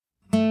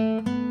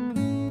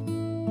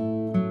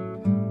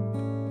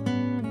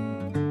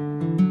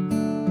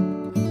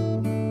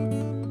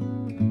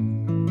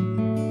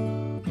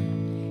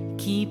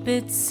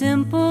it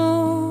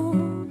simple,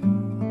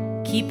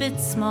 keep it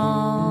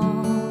small,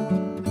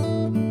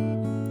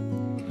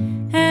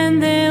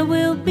 and there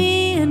will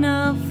be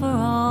enough for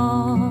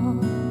all.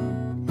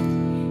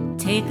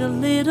 Take a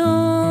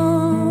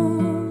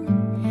little,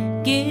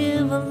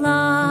 give a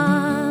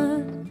lot.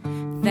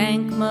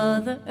 Thank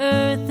Mother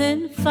Earth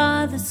and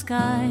Father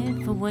Sky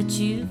for what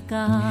you've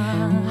got.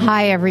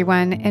 Hi,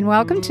 everyone, and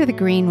welcome to the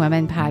Green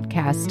Women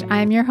Podcast.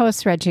 I'm your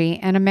host, Reggie,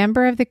 and a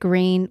member of the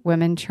Green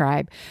Women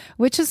Tribe,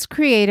 which is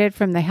created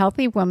from the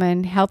Healthy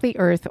Woman, Healthy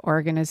Earth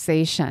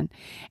organization.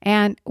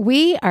 And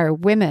we are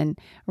women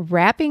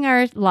wrapping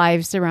our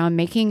lives around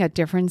making a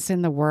difference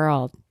in the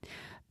world.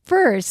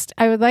 First,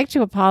 I would like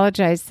to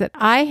apologize that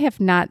I have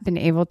not been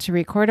able to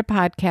record a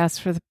podcast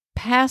for the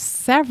past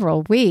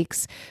several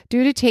weeks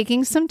due to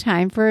taking some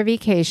time for a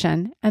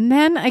vacation, and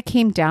then I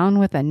came down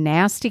with a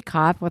nasty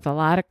cough with a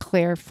lot of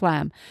clear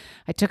phlegm.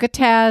 I took a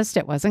test.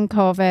 It wasn't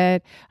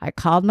COVID. I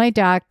called my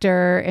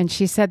doctor, and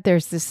she said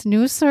there's this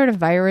new sort of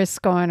virus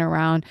going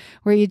around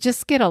where you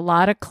just get a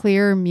lot of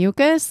clear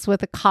mucus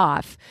with a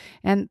cough,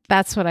 and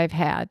that's what I've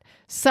had.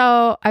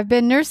 So I've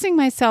been nursing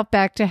myself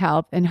back to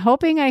health and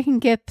hoping I can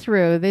get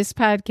through this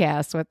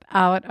podcast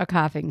without a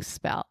coughing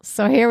spell.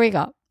 So here we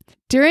go.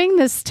 During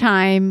this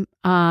time,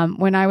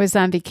 when I was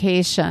on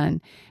vacation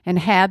and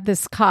had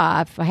this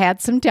cough, I had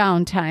some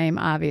downtime,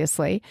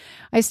 obviously,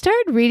 I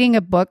started reading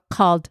a book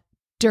called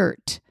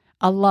Dirt,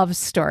 a Love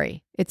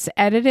Story. It's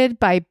edited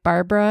by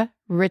Barbara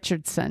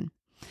Richardson.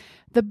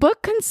 The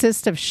book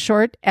consists of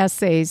short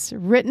essays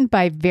written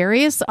by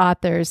various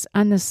authors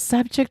on the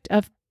subject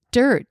of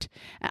dirt.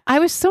 I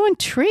was so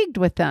intrigued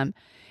with them,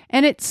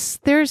 and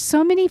there's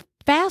so many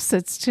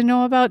facets to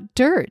know about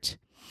dirt.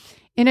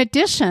 In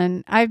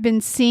addition, I've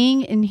been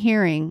seeing and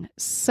hearing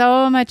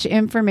so much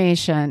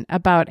information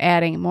about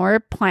adding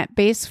more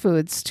plant-based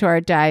foods to our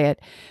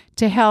diet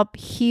to help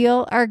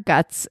heal our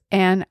guts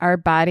and our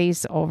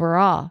bodies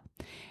overall,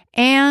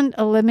 and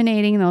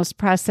eliminating those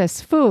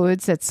processed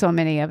foods that so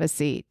many of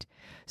us eat.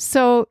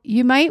 So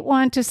you might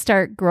want to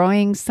start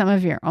growing some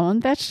of your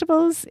own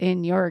vegetables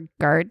in your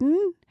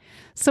garden.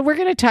 So we're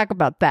going to talk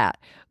about that.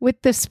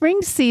 With the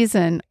spring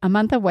season a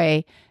month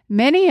away,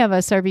 many of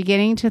us are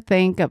beginning to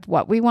think of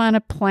what we want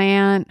to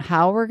plant,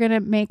 how we're going to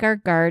make our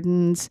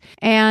gardens,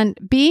 and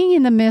being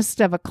in the midst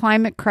of a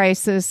climate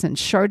crisis and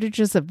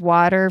shortages of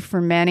water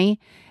for many,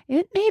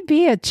 it may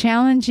be a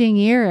challenging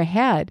year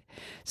ahead.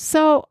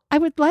 So I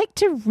would like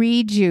to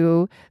read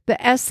you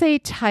the essay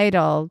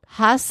titled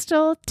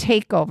Hostile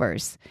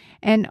Takeovers,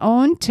 An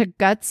Ode to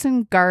Guts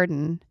and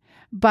Garden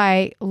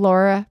by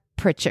Laura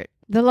Pritchard.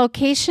 The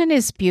location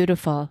is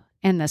beautiful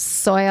and the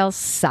soil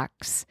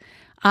sucks.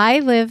 I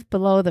live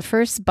below the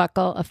first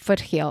buckle of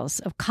foothills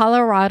of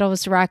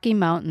Colorado's Rocky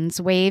Mountains,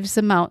 waves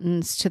of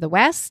mountains to the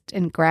west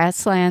and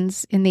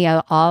grasslands in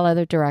all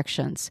other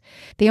directions.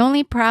 The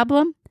only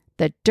problem?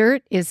 The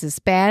dirt is as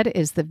bad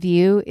as the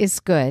view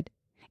is good.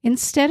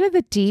 Instead of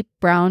the deep,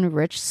 brown,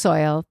 rich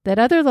soil that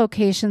other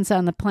locations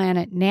on the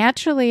planet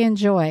naturally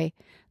enjoy,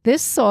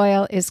 this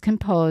soil is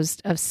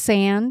composed of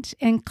sand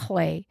and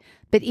clay.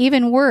 But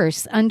even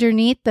worse,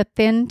 underneath the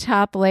thin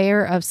top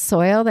layer of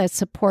soil that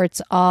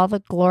supports all the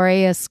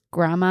glorious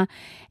grama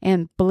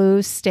and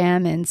blue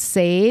stem and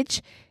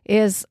sage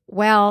is,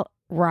 well,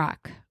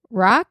 rock.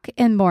 Rock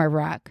and more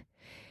rock.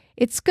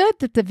 It's good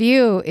that the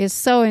view is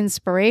so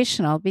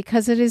inspirational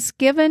because it has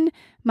given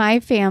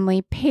my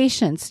family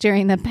patience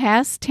during the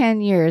past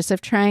 10 years of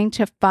trying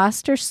to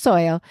foster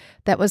soil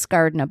that was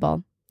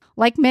gardenable.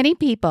 Like many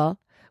people,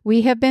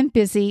 we have been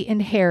busy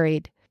and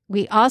harried.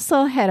 We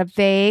also had a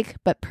vague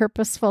but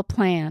purposeful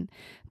plan,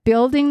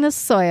 building the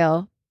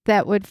soil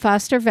that would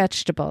foster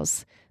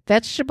vegetables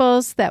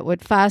that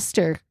would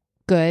foster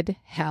good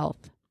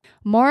health.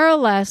 More or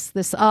less,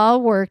 this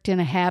all worked in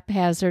a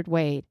haphazard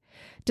way.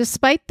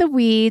 Despite the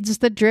weeds,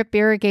 the drip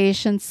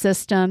irrigation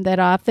system that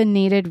often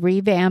needed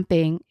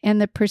revamping,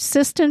 and the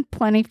persistent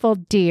plentiful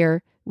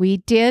deer, we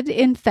did,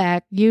 in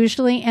fact,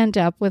 usually end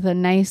up with a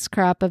nice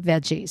crop of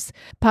veggies.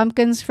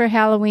 Pumpkins for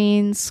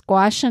Halloween,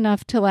 squash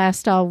enough to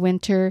last all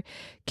winter,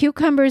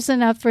 cucumbers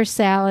enough for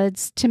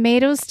salads,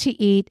 tomatoes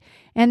to eat,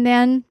 and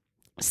then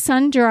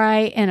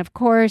sun-dry and, of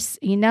course,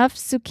 enough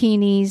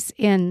zucchinis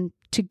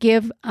to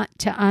give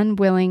to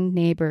unwilling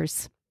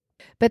neighbors.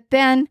 But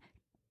then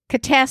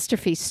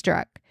catastrophe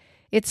struck.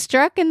 It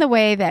struck in the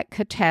way that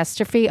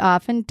catastrophe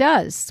often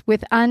does,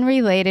 with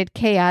unrelated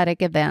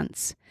chaotic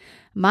events.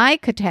 My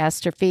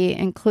catastrophe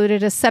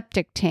included a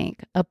septic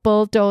tank, a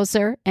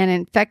bulldozer, an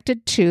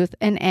infected tooth,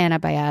 and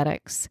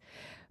antibiotics.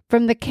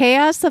 From the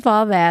chaos of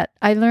all that,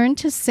 I learned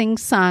to sing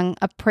song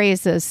of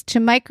praises to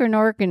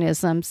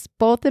microorganisms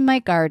both in my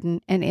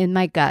garden and in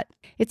my gut.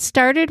 It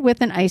started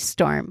with an ice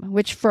storm,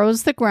 which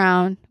froze the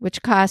ground,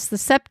 which caused the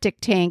septic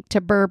tank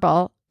to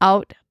burble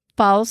out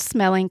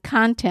foul-smelling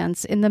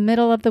contents in the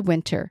middle of the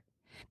winter.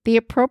 The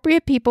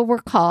appropriate people were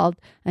called,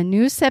 a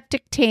new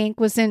septic tank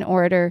was in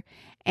order,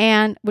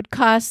 and would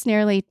cost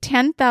nearly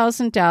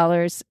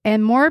 $10,000,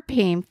 and more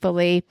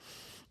painfully,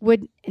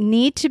 would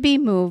need to be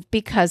moved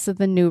because of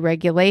the new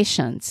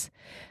regulations.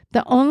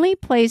 The only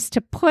place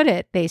to put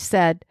it, they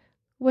said,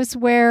 was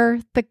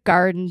where the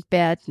garden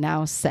bed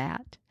now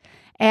sat.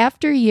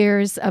 After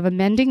years of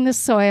amending the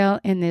soil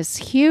in this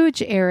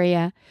huge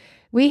area,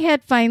 we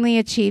had finally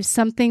achieved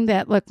something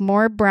that looked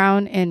more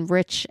brown and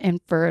rich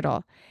and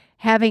fertile.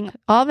 Having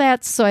all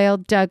that soil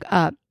dug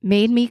up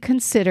made me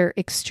consider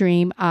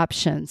extreme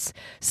options,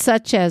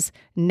 such as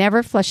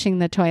never flushing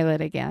the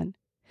toilet again.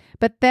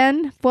 But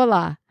then,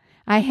 voila,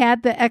 I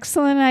had the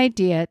excellent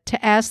idea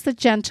to ask the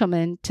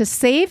gentlemen to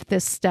save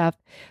this stuff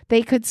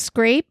they could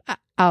scrape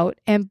out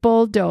and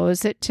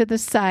bulldoze it to the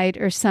side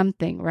or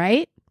something,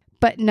 right?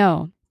 But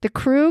no, the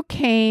crew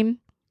came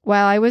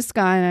while I was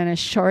gone on a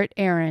short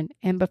errand,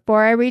 and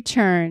before I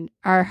returned,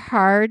 our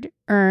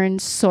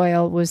hard-earned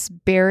soil was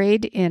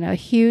buried in a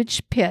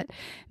huge pit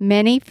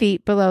many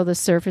feet below the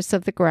surface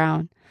of the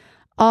ground.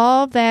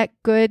 All that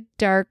good,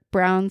 dark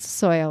brown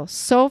soil,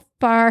 so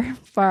far,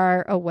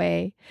 far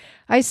away.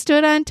 I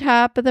stood on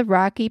top of the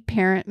rocky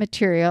parent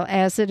material,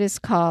 as it is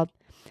called,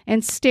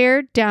 and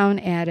stared down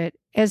at it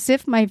as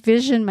if my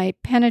vision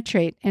might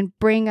penetrate and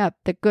bring up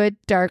the good,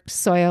 dark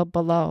soil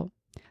below.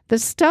 The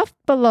stuff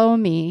below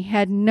me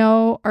had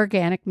no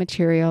organic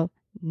material,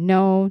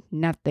 no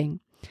nothing.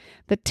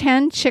 The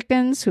 10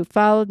 chickens who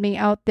followed me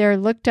out there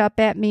looked up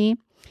at me.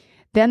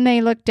 Then they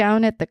looked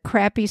down at the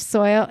crappy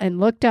soil and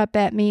looked up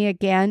at me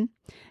again.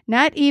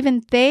 Not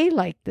even they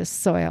liked this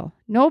soil.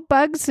 No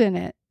bugs in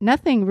it.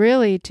 Nothing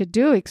really to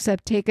do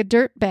except take a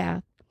dirt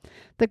bath.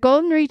 The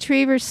golden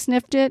retriever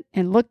sniffed it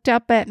and looked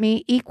up at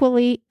me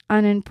equally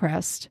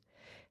unimpressed.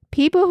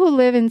 People who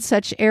live in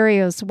such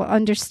areas will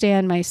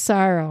understand my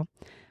sorrow.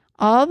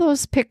 All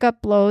those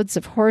pickup loads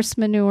of horse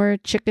manure,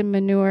 chicken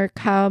manure,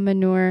 cow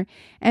manure,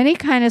 any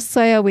kind of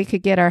soil we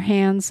could get our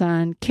hands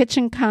on,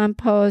 kitchen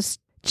compost,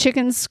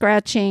 chicken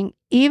scratching,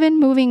 even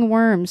moving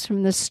worms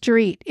from the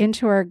street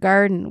into our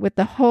garden with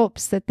the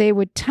hopes that they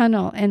would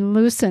tunnel and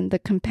loosen the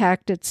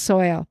compacted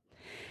soil,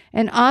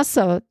 and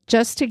also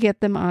just to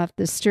get them off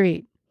the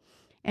street.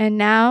 And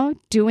now,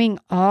 doing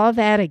all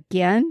that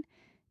again,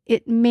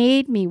 it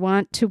made me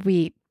want to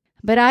weep.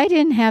 But I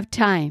didn't have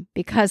time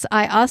because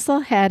I also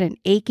had an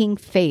aching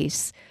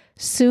face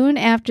soon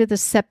after the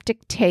septic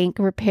tank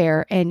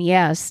repair, and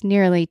yes,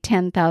 nearly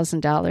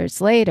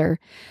 $10,000 later,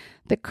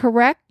 the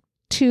correct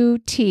 2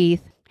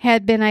 teeth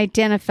had been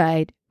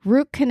identified,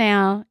 root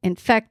canal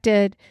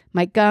infected,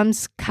 my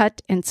gums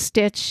cut and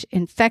stitched,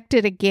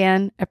 infected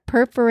again, a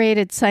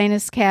perforated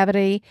sinus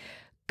cavity,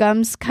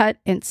 gums cut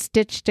and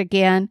stitched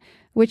again,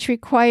 which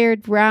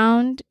required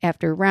round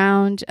after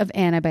round of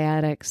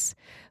antibiotics,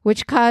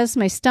 which caused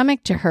my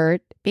stomach to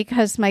hurt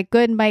because my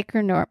good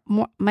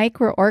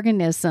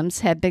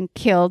microorganisms had been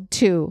killed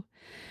too.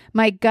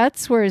 My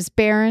guts were as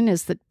barren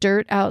as the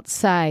dirt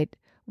outside.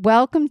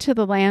 Welcome to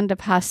the land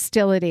of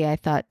hostility, I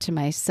thought to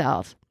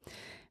myself.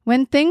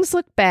 When things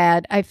look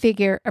bad, I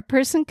figure a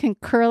person can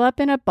curl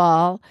up in a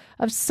ball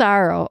of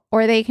sorrow,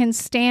 or they can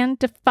stand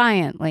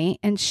defiantly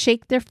and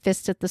shake their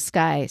fist at the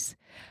skies.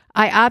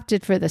 I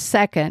opted for the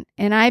second,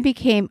 and I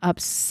became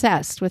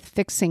obsessed with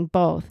fixing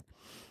both.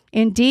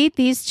 Indeed,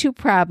 these two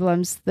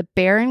problems, the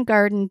barren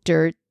garden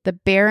dirt, the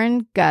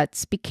barren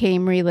guts,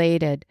 became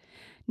related,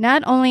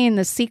 not only in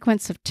the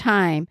sequence of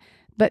time,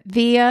 but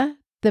via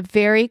the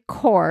very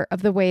core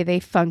of the way they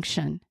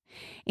function.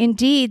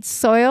 Indeed,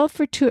 soil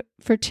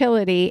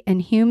fertility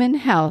and human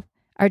health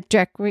are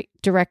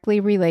directly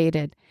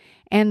related,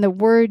 and the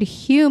word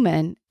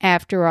human,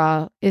 after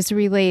all, is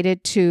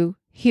related to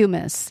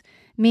humus,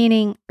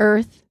 meaning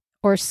earth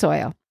or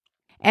soil.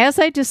 As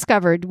I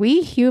discovered,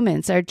 we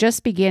humans are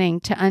just beginning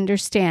to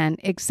understand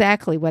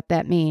exactly what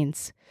that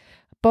means.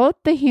 Both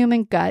the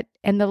human gut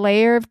and the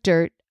layer of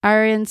dirt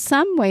are in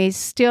some ways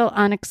still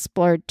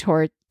unexplored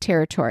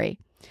territory.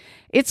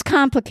 It's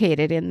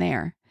complicated in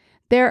there.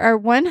 There are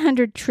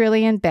 100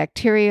 trillion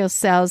bacterial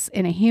cells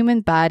in a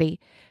human body,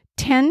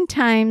 10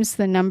 times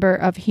the number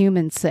of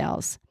human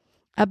cells.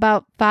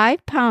 About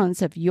 5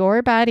 pounds of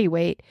your body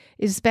weight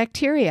is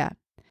bacteria.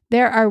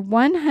 There are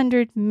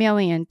 100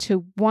 million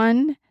to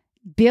 1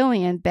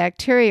 billion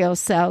bacterial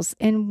cells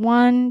in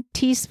 1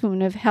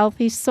 teaspoon of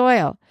healthy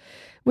soil,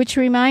 which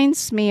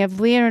reminds me of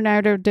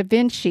Leonardo da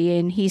Vinci,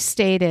 and he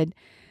stated,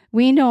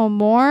 "We know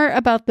more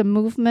about the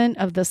movement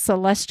of the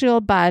celestial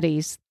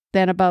bodies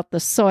than about the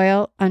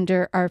soil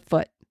under our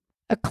foot."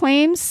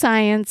 Acclaimed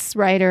science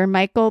writer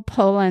Michael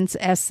Pollan's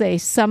essay,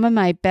 "Some of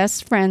My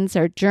Best Friends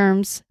Are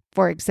Germs,"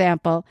 for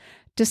example,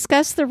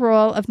 discussed the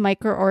role of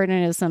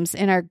microorganisms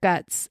in our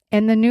guts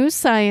and the new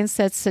science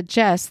that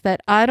suggests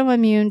that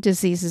autoimmune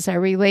diseases are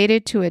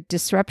related to a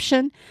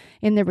disruption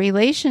in the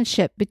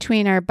relationship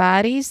between our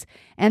bodies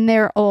and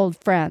their old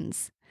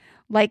friends.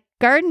 Like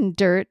garden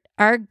dirt,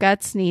 our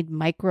guts need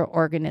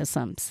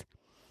microorganisms.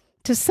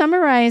 To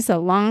summarize a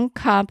long,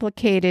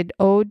 complicated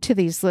ode to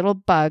these little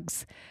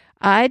bugs,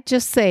 I'd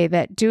just say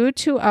that due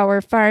to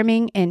our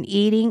farming and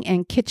eating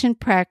and kitchen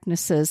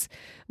practices,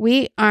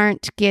 we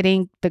aren't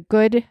getting the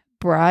good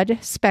broad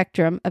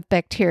spectrum of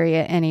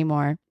bacteria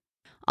anymore.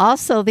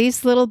 Also,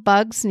 these little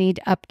bugs need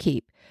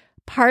upkeep.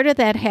 Part of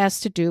that has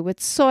to do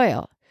with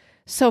soil.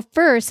 So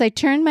first, I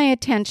turned my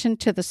attention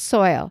to the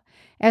soil.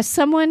 As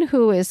someone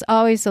who is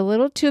always a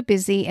little too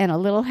busy and a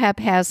little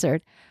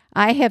haphazard,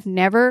 I have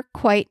never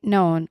quite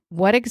known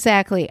what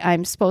exactly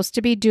I'm supposed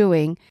to be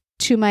doing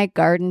to my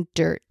garden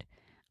dirt.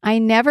 I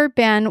never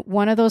been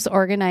one of those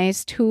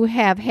organized who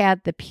have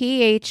had the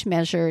pH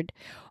measured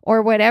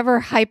or whatever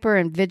hyper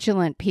and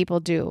vigilant people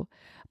do.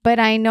 But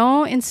I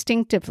know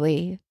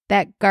instinctively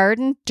that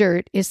garden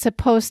dirt is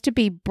supposed to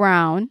be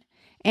brown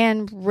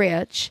and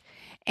rich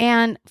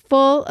and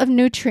full of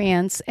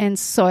nutrients and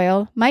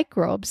soil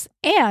microbes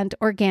and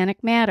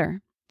organic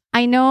matter.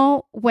 I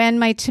know when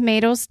my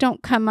tomatoes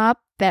don't come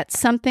up that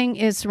something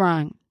is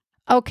wrong.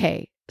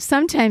 Okay,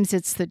 sometimes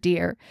it's the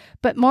deer,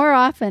 but more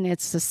often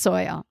it's the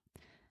soil.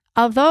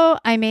 Although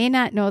I may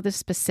not know the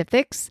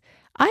specifics,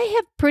 I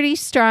have pretty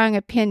strong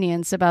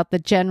opinions about the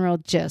general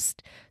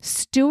gist.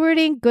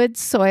 Stewarding good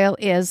soil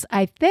is,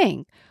 I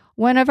think,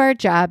 one of our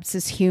jobs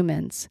as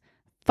humans.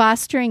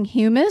 Fostering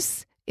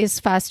humus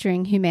is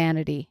fostering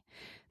humanity.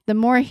 The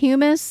more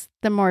humus,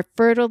 the more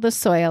fertile the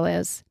soil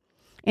is.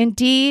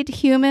 Indeed,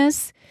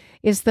 humus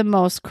is the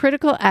most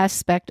critical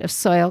aspect of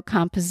soil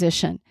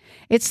composition.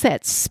 It's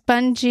that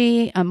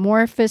spongy,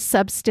 amorphous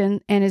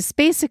substance and is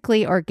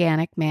basically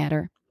organic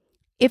matter.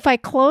 If I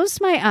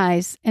closed my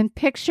eyes and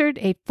pictured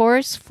a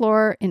forest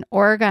floor in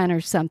Oregon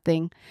or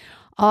something,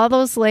 all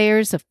those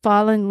layers of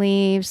fallen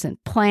leaves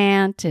and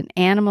plant and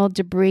animal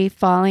debris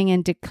falling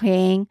and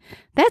decaying,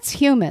 that's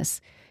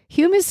humus.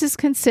 Humus is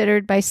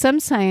considered by some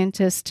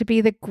scientists to be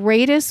the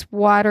greatest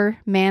water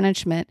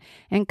management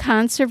and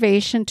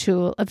conservation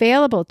tool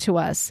available to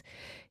us.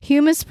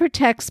 Humus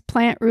protects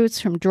plant roots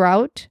from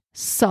drought,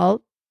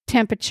 salt,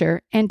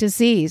 temperature, and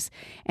disease,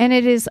 and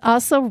it is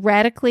also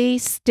radically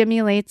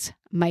stimulates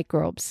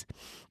microbes.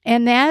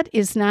 And that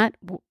is not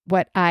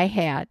what I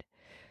had.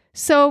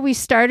 So we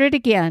started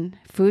again.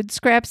 Food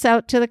scraps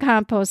out to the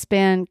compost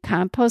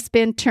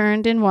bin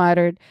turned and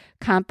watered,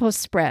 compost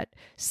spread.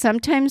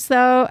 Sometimes,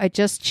 though, I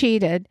just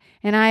cheated,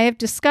 and I have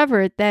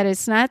discovered that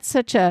it's not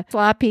such a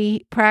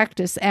sloppy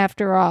practice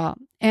after all.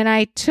 And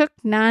I took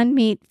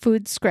non-meat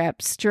food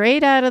scraps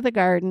straight out of the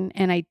garden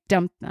and I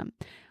dumped them.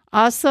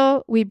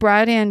 Also, we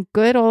brought in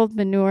good old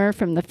manure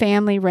from the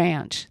family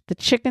ranch, the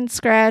chicken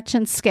scratch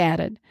and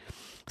scattered.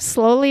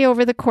 Slowly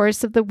over the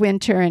course of the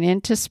winter and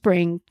into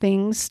spring,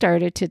 things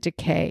started to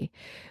decay.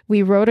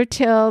 We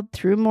rototilled,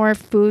 threw more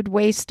food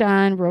waste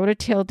on,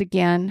 rototilled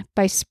again.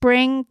 By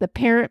spring, the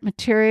parent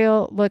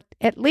material looked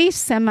at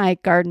least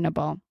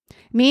semi-gardenable.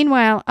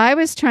 Meanwhile, I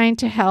was trying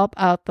to help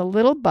out the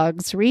little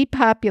bugs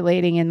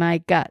repopulating in my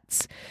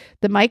guts.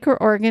 The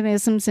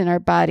microorganisms in our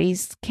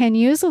bodies can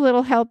use a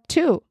little help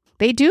too.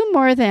 They do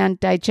more than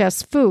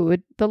digest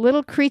food. The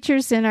little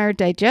creatures in our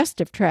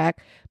digestive tract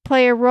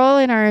play a role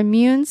in our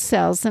immune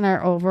cells and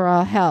our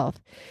overall health.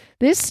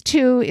 This,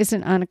 too, is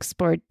an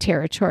unexplored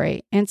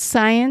territory, and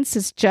science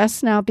is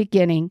just now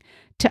beginning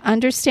to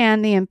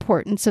understand the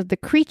importance of the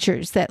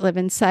creatures that live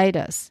inside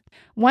us.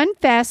 One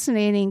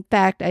fascinating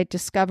fact I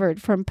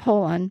discovered from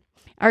Poland,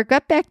 our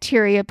gut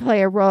bacteria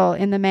play a role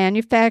in the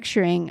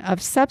manufacturing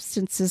of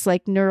substances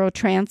like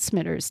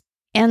neurotransmitters,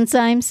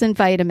 enzymes, and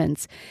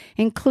vitamins,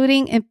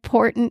 including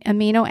important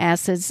amino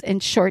acids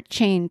and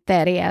short-chain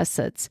fatty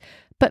acids.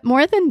 But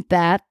more than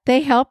that, they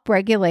help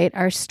regulate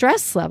our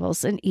stress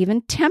levels and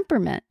even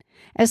temperament.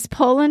 As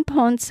Poland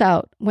points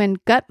out, when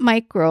gut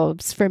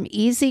microbes from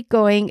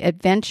easygoing,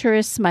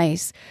 adventurous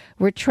mice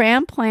were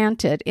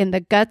transplanted in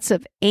the guts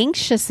of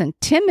anxious and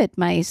timid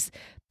mice,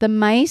 the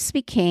mice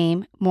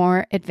became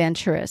more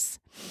adventurous.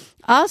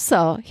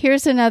 Also,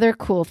 here's another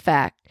cool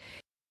fact.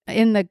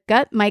 In the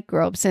gut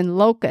microbes in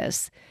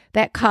locusts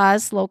that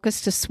cause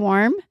locusts to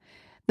swarm,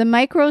 the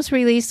microbes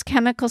release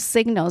chemical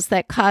signals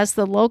that cause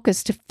the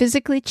locust to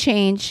physically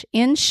change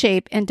in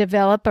shape and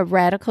develop a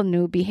radical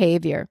new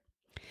behavior.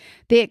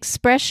 The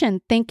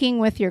expression thinking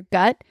with your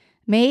gut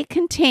may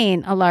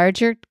contain a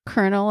larger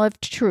kernel of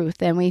truth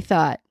than we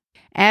thought.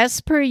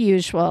 As per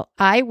usual,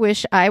 I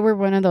wish I were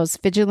one of those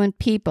vigilant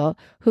people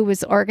who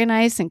was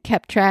organized and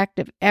kept track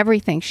of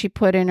everything she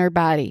put in her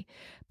body,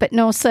 but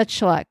no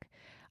such luck.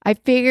 I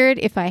figured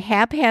if I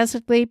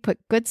haphazardly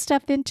put good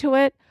stuff into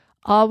it,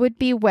 all would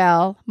be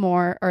well,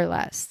 more or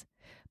less.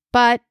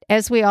 But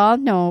as we all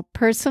know,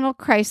 personal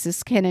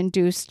crisis can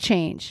induce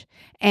change,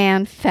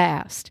 and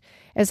fast.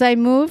 As I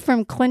moved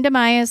from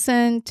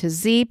clindamycin to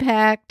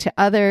Z-Pak to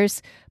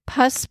others,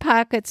 pus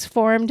pockets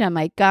formed on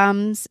my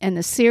gums, and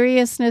the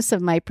seriousness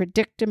of my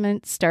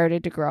predicament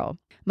started to grow.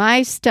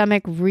 My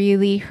stomach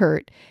really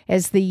hurt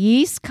as the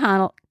yeast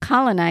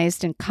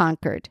colonized and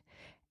conquered,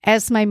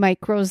 as my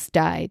microbes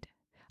died.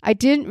 I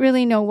didn't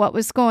really know what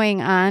was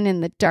going on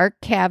in the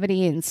dark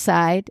cavity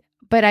inside,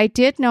 but I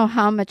did know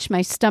how much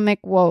my stomach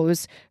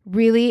woes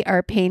really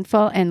are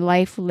painful and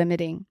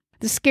life-limiting.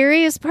 The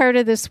scariest part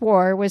of this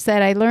war was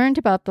that I learned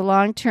about the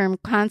long-term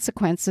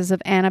consequences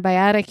of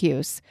antibiotic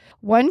use.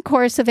 One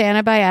course of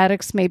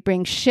antibiotics may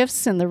bring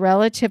shifts in the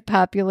relative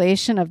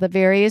population of the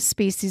various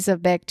species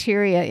of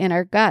bacteria in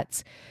our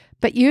guts,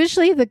 but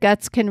usually the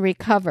guts can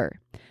recover.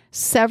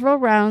 Several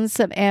rounds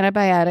of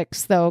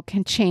antibiotics, though,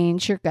 can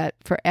change your gut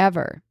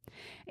forever.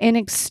 In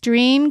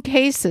extreme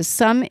cases,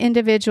 some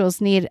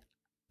individuals need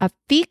a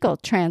fecal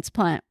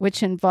transplant,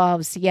 which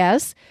involves,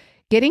 yes,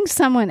 getting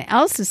someone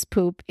else's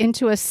poop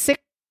into a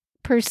sick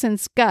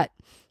person's gut.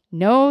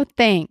 No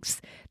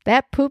thanks.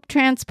 That poop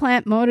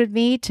transplant motivated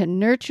me to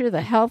nurture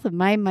the health of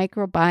my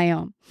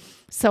microbiome.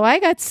 So I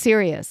got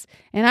serious,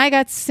 and I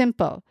got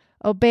simple,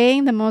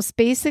 obeying the most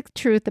basic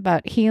truth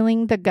about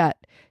healing the gut.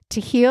 To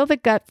heal the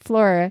gut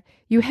flora,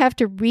 you have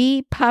to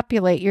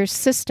repopulate your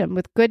system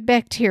with good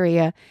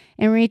bacteria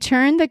and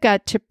return the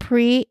gut to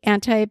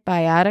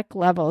pre-antibiotic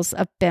levels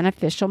of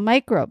beneficial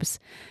microbes.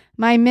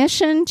 My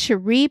mission to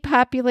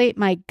repopulate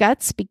my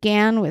guts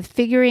began with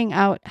figuring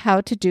out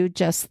how to do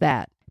just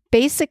that.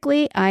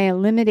 Basically, I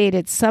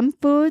eliminated some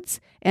foods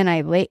and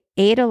I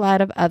ate a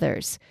lot of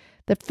others.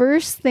 The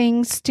first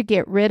things to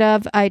get rid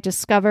of, I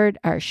discovered,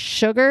 are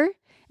sugar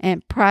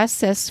and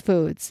processed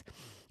foods.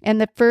 And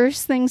the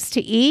first things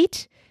to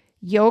eat,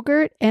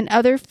 yogurt and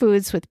other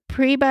foods with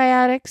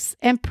prebiotics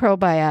and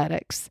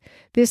probiotics.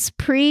 This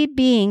pre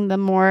being the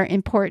more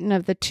important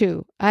of the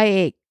two. I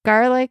ate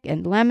garlic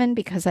and lemon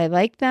because I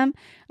like them.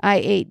 I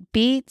ate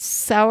beets,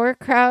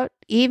 sauerkraut,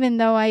 even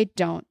though I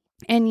don't.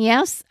 And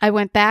yes, I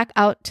went back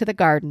out to the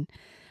garden.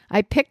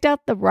 I picked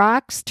out the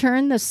rocks,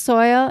 turned the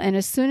soil, and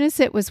as soon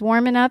as it was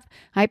warm enough,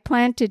 I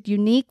planted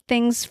unique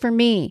things for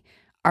me.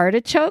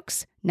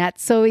 Artichokes, not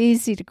so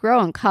easy to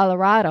grow in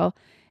Colorado,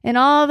 and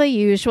all the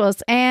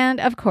usuals, and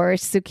of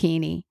course,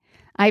 zucchini.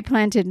 I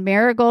planted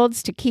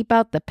marigolds to keep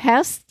out the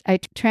pests. I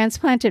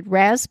transplanted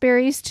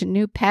raspberries to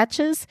new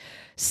patches,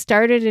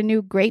 started a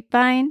new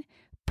grapevine,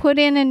 put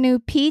in a new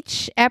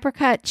peach,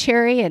 apricot,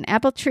 cherry, and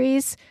apple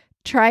trees,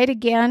 tried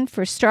again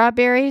for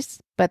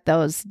strawberries, but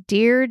those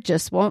deer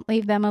just won't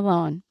leave them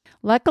alone.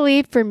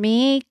 Luckily for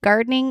me,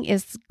 gardening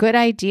is a good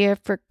idea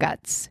for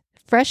guts.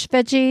 Fresh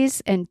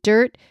veggies and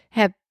dirt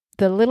have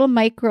the little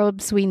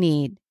microbes we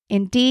need.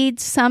 Indeed,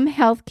 some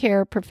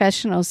healthcare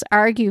professionals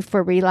argue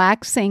for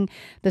relaxing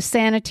the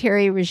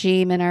sanitary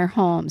regime in our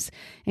homes,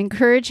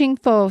 encouraging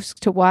folks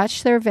to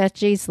wash their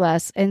veggies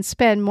less and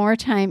spend more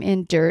time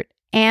in dirt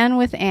and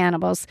with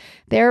animals,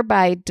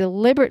 thereby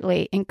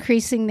deliberately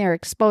increasing their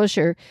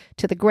exposure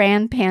to the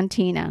grand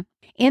patina.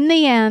 In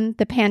the end,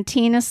 the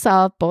patina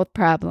solved both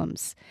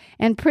problems,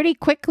 and pretty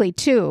quickly,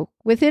 too.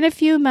 Within a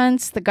few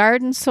months, the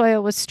garden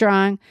soil was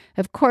strong.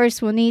 Of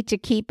course, we'll need to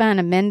keep on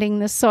amending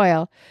the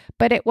soil,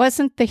 but it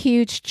wasn't the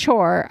huge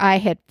chore I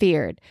had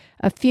feared.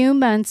 A few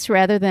months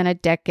rather than a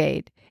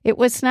decade. It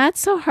was not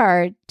so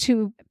hard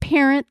to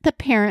parent the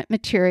parent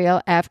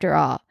material after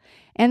all,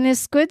 and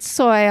this good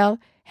soil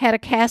had a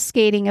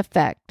cascading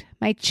effect.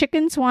 My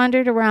chickens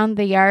wandered around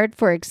the yard,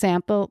 for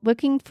example,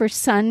 looking for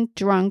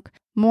sun-drunk,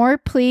 more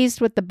pleased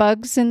with the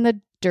bugs in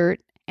the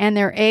dirt, and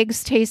their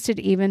eggs tasted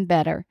even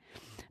better.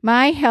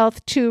 My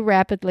health, too,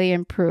 rapidly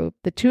improved.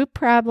 The two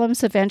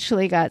problems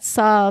eventually got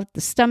solved.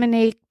 The stomach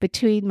ache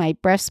between my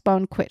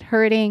breastbone quit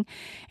hurting,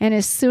 and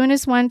as soon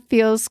as one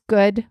feels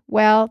good,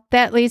 well,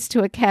 that leads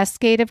to a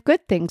cascade of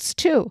good things,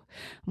 too.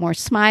 More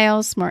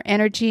smiles, more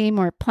energy,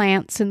 more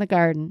plants in the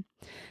garden.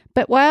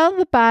 But while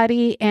the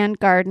body and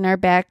garden are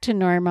back to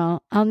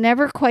normal, I'll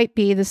never quite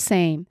be the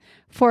same.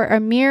 For a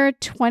mere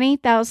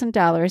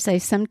 $20,000, I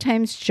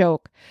sometimes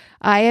joke,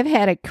 I have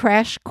had a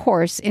crash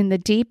course in the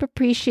deep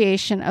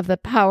appreciation of the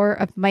power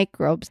of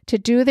microbes to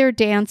do their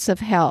dance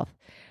of health.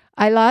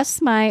 I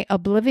lost my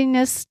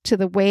obliviousness to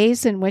the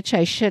ways in which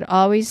I should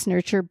always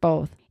nurture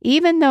both.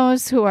 Even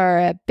those who are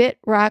a bit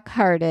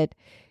rock-hearted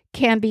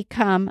can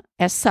become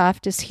as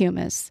soft as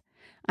humus.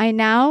 I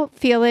now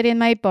feel it in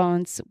my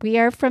bones. We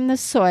are from the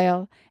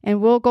soil, and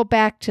we'll go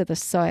back to the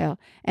soil.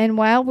 And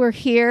while we're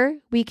here,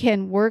 we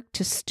can work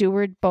to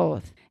steward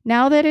both.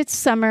 Now that it's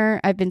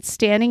summer, I've been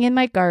standing in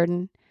my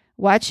garden,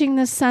 watching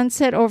the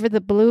sunset over the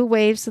blue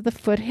waves of the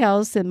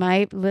foothills in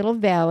my little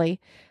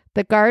valley.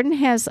 The garden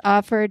has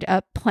offered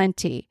up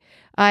plenty.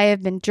 I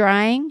have been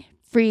drying,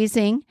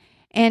 freezing,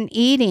 and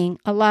eating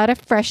a lot of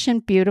fresh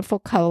and beautiful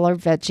color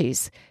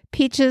veggies.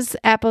 Peaches,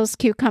 apples,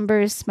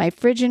 cucumbers. My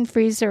fridge and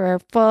freezer are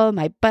full.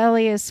 My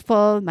belly is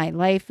full. My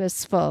life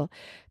is full.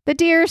 The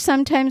deer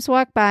sometimes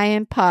walk by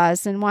and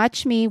pause and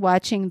watch me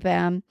watching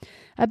them.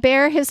 A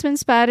bear has been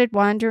spotted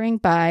wandering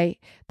by.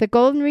 The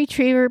golden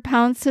retriever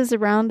pounces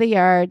around the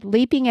yard,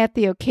 leaping at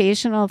the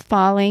occasional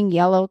falling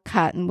yellow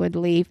cottonwood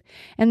leaf,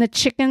 and the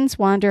chickens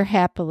wander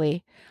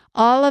happily.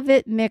 All of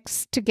it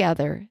mixed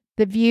together.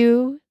 The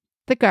view,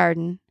 the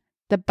garden,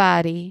 the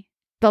body,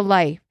 the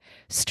life,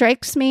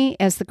 strikes me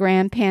as the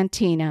grand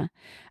patina,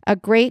 a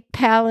great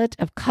palette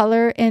of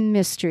color and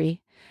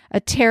mystery, a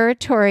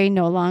territory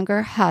no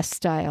longer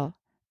hostile,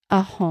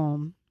 a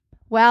home.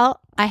 Well,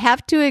 I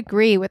have to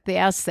agree with the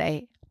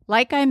essay.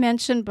 Like I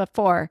mentioned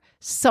before,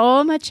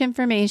 so much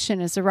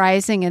information is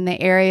arising in the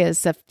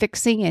areas of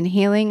fixing and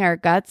healing our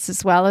guts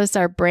as well as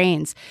our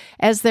brains,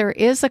 as there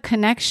is a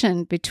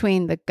connection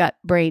between the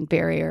gut-brain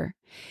barrier.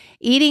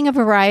 Eating a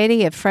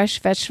variety of fresh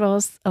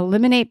vegetables,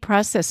 eliminate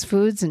processed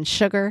foods and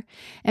sugar,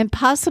 and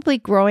possibly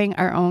growing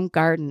our own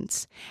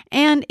gardens.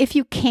 And if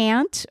you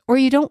can't or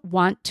you don't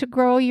want to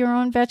grow your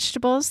own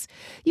vegetables,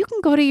 you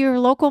can go to your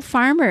local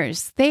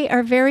farmers. They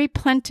are very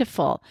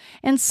plentiful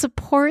and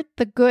support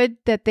the good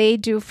that they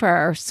do for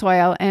our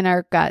soil and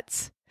our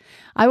guts.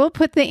 I will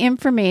put the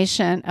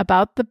information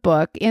about the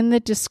book in the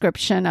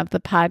description of the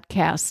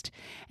podcast,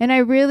 and I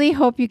really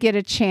hope you get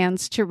a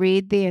chance to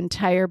read the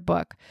entire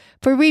book,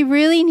 for we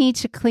really need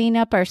to clean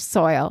up our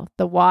soil,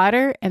 the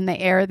water, and the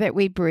air that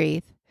we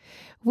breathe.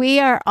 We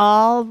are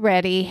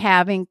already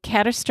having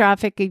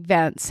catastrophic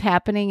events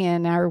happening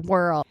in our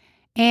world.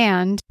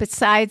 And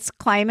besides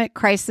climate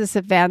crisis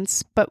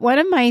events, but one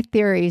of my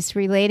theories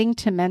relating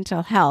to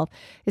mental health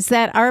is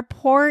that our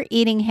poor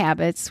eating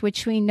habits,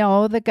 which we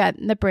know the gut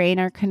and the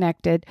brain are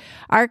connected,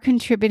 are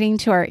contributing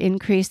to our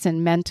increase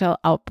in mental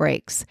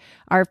outbreaks.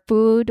 Our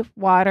food,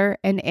 water,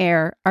 and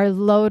air are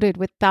loaded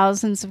with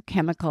thousands of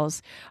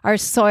chemicals. Our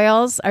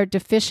soils are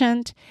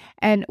deficient,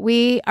 and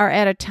we are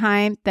at a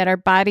time that our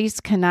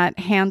bodies cannot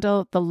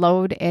handle the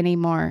load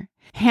anymore.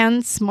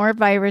 Hence, more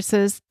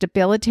viruses,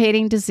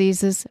 debilitating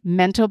diseases,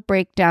 mental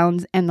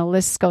breakdowns, and the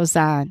list goes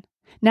on.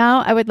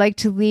 Now, I would like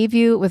to leave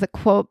you with a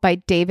quote by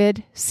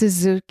David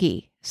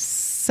Suzuki,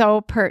 so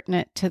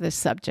pertinent to the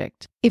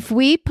subject. If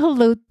we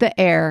pollute the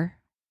air,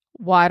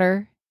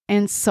 water,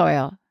 and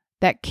soil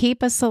that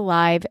keep us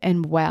alive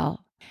and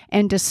well,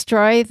 and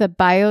destroy the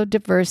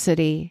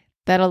biodiversity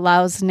that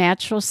allows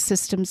natural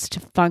systems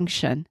to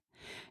function,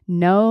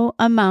 no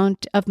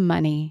amount of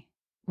money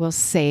will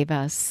save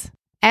us.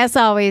 As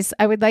always,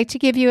 I would like to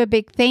give you a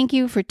big thank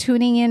you for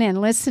tuning in and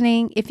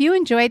listening. If you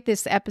enjoyed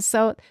this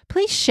episode,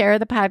 please share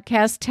the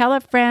podcast, tell a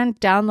friend,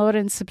 download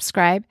and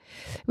subscribe.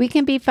 We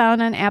can be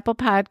found on Apple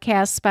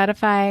Podcasts,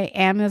 Spotify,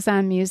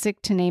 Amazon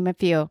Music, to name a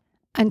few.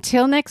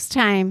 Until next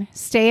time,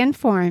 stay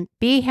informed,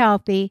 be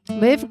healthy,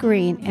 live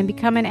green, and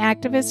become an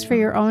activist for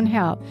your own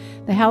health,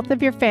 the health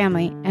of your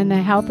family, and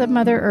the health of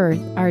Mother Earth,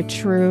 our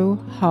true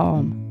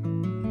home.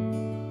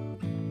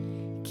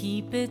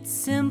 Keep it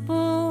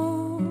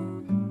simple.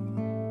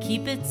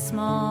 Keep it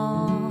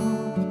small,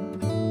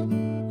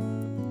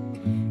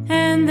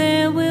 and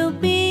there will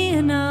be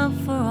enough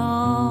for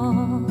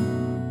all.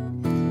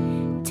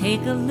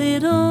 Take a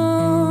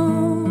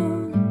little,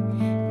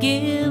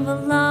 give a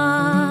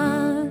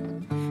lot.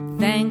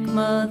 Thank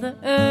Mother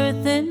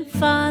Earth and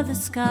Father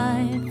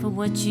Sky for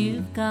what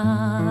you've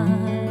got.